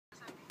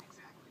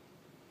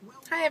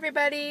Hi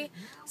everybody!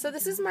 So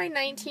this is my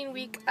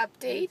 19-week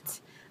update.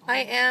 I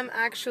am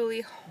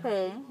actually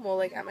home, well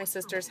like at my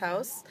sister's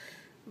house,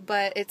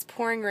 but it's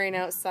pouring rain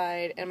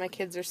outside and my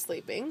kids are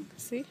sleeping.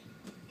 See?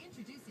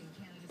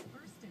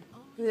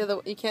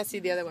 You can't see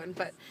the other one,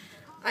 but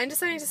I'm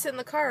deciding to sit in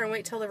the car and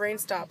wait till the rain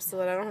stops so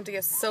that I don't have to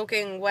get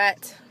soaking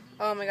wet.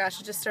 Oh my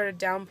gosh, it just started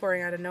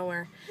downpouring out of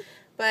nowhere.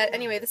 But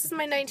anyway, this is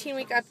my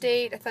 19-week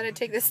update. I thought I'd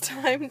take this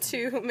time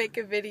to make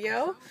a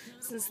video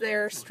since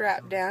they're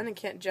strapped down and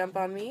can't jump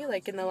on me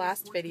like in the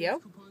last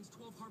video.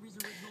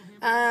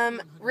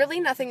 Really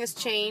nothing has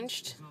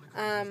changed.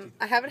 I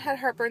haven't had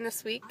heartburn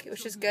this week,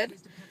 which is good,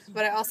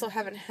 but I also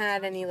haven't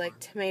had any like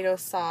tomato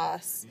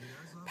sauce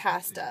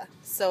pasta,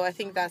 so I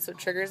think that's what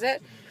triggers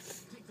it.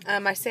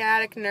 My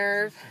sciatic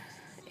nerve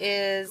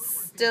is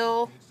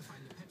still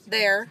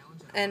there,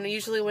 and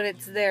usually when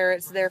it's there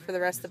for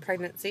the rest of the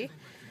pregnancy.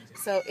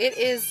 So it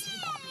is,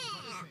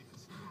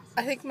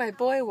 I think my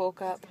boy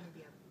woke up,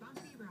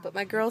 but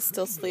my girl's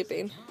still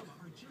sleeping.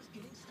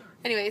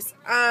 Anyways,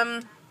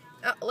 it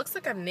looks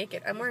like I'm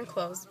naked. I'm wearing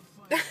clothes.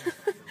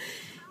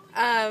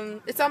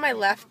 It's on my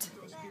left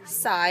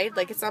side,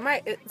 like it's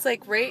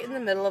like right in the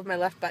middle of my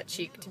left butt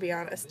cheek, to be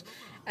honest.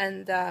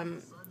 And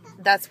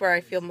that's where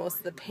I feel most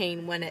of the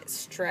pain when it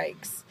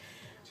strikes.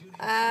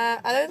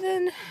 Other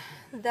than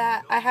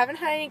that, I haven't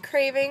had any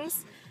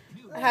cravings.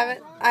 Nausea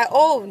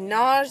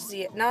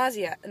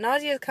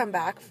has come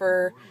back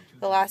for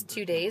the last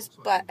 2 days,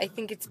 but I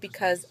think it's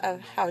because of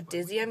how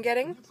dizzy I'm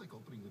getting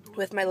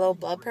with my low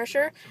blood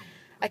pressure.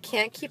 I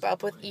can't keep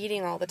up with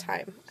eating all the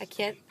time.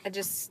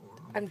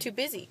 I'm too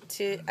busy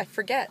I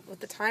forget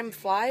what the time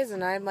flies,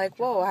 and I'm like,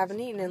 whoa, I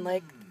haven't eaten in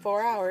like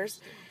 4 hours.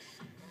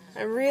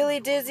 I'm really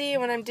dizzy.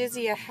 When I'm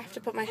dizzy, I have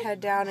to put my head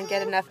down and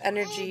get enough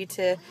energy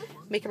to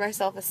make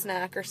myself a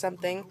snack or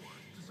something.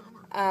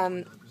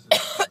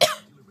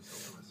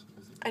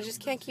 I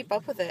just can't keep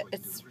up with it.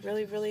 It's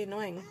really, really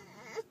annoying.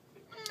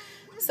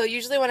 So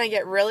usually when I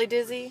get really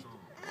dizzy,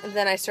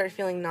 then I start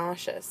feeling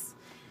nauseous.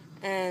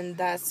 And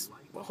that's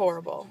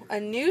horrible. A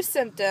new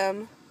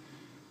symptom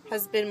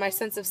has been my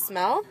sense of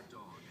smell.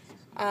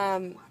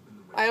 I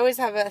always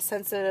have a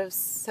sensitive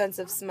sense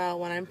of smell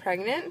when I'm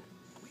pregnant.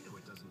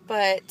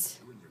 But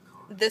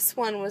this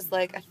one was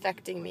like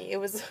affecting me. It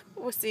was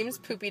Wasim's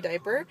poopy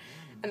diaper,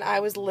 and I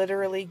was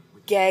literally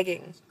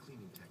gagging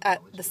at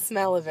the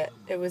smell of it.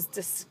 It was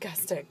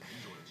disgusting.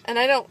 And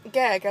I don't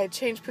gag. I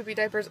change poopy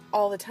diapers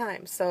all the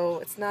time, so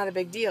it's not a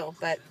big deal.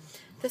 But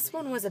this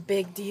one was a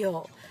big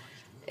deal.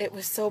 It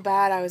was so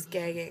bad I was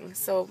gagging.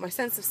 So my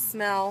sense of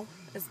smell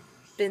has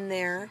been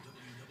there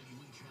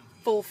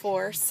full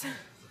force.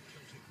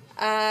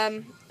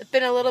 I've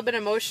been a little bit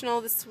emotional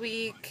this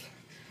week,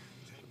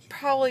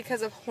 probably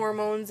because of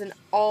hormones and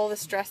all the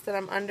stress that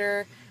I'm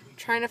under,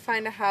 trying to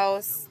find a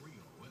house,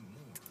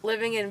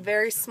 living in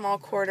very small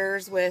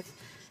quarters with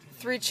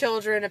 3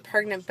 children, a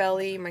pregnant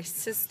belly, my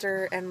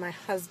sister, and my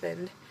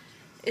husband.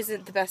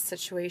 Isn't the best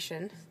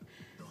situation.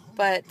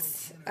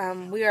 But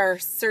we are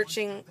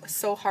searching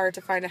so hard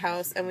to find a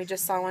house, and we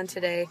just saw one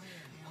today.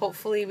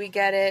 Hopefully we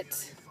get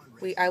it.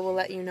 I will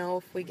let you know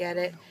if we get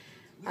it.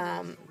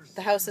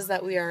 The houses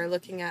that we are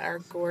looking at are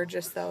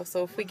gorgeous, though.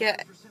 So if we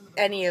get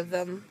any of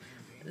them,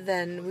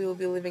 then we will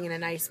be living in a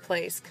nice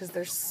place because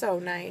they're so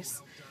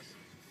nice.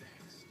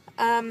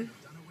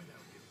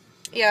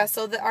 Yeah,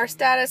 so our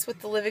status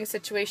with the living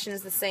situation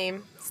is the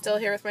same. Still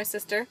here with my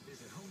sister.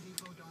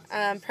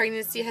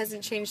 Pregnancy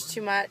hasn't changed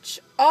too much.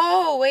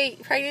 Oh,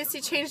 wait, pregnancy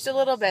changed a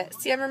little bit.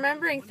 See, I'm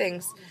remembering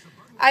things.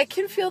 I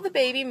can feel the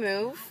baby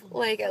move,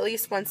 like, at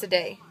least once a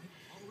day.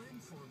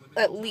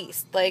 At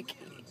least, like,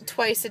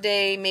 twice a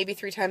day, maybe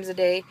 3 times a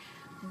day,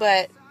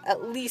 but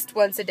at least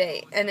once a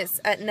day. And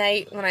it's at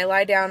night when I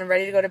lie down and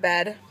ready to go to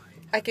bed.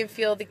 I can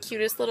feel the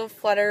cutest little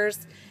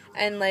flutters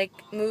and, like,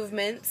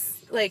 movements.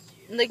 Like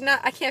not,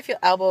 I can't feel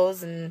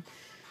elbows and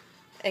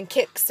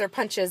kicks or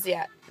punches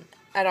yet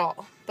at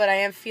all. But I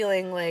am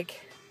feeling like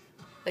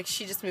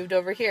she just moved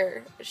over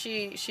here.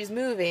 She's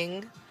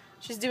moving.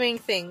 She's doing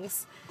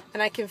things.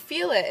 And I can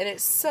feel it. And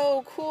it's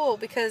so cool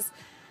because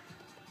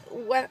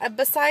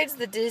besides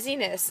the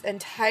dizziness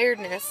and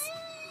tiredness,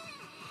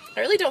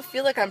 I really don't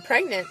feel like I'm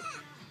pregnant,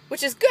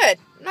 which is good.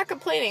 I'm not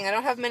complaining. I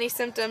don't have many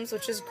symptoms,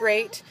 which is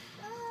great.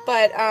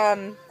 But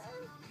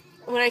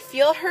when I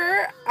feel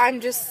her,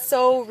 I'm just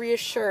so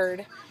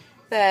reassured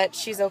that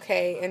she's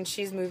okay and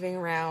she's moving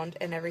around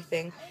and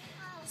everything.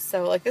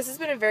 So, like, this has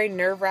been a very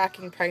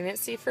nerve-wracking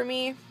pregnancy for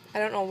me. I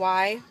don't know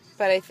why,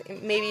 but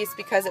maybe it's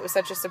because it was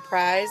such a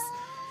surprise.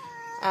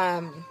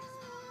 I'm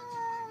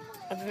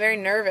very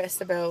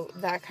nervous about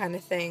that kind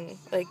of thing,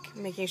 like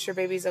making sure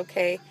baby's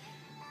okay.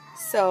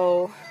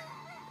 So,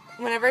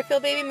 whenever I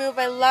feel baby move,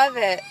 I love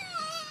it.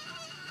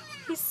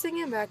 He's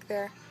singing back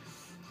there.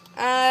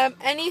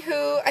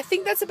 Anywho, I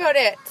think that's about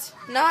it.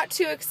 Not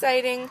too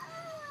exciting.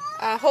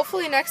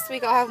 Hopefully next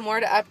week I'll have more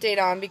to update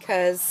on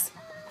because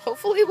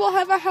hopefully we'll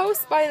have a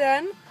house by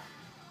then.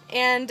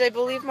 And I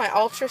believe my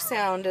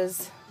ultrasound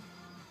is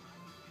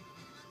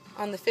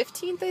on the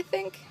 15th, I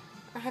think.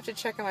 I have to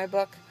check in my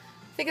book.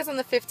 I think it's on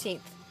the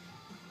 15th.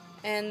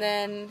 And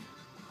then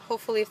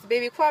hopefully if the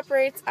baby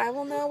cooperates, I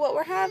will know what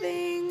we're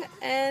having.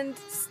 And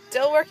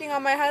still working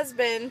on my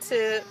husband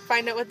to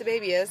find out what the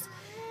baby is.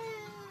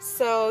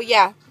 So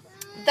yeah,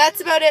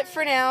 that's about it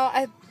for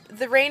now.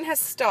 The rain has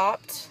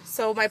stopped,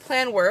 so my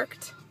plan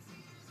worked.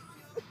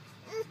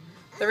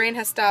 The rain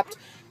has stopped,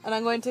 and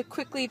I'm going to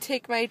quickly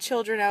take my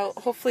children out.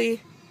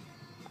 Hopefully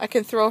I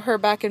can throw her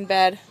back in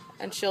bed,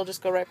 and she'll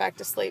just go right back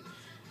to sleep.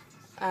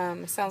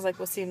 Sounds like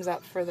Wasim's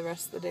up for the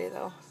rest of the day,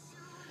 though.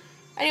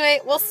 Anyway,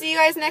 we'll see you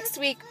guys next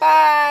week.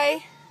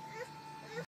 Bye!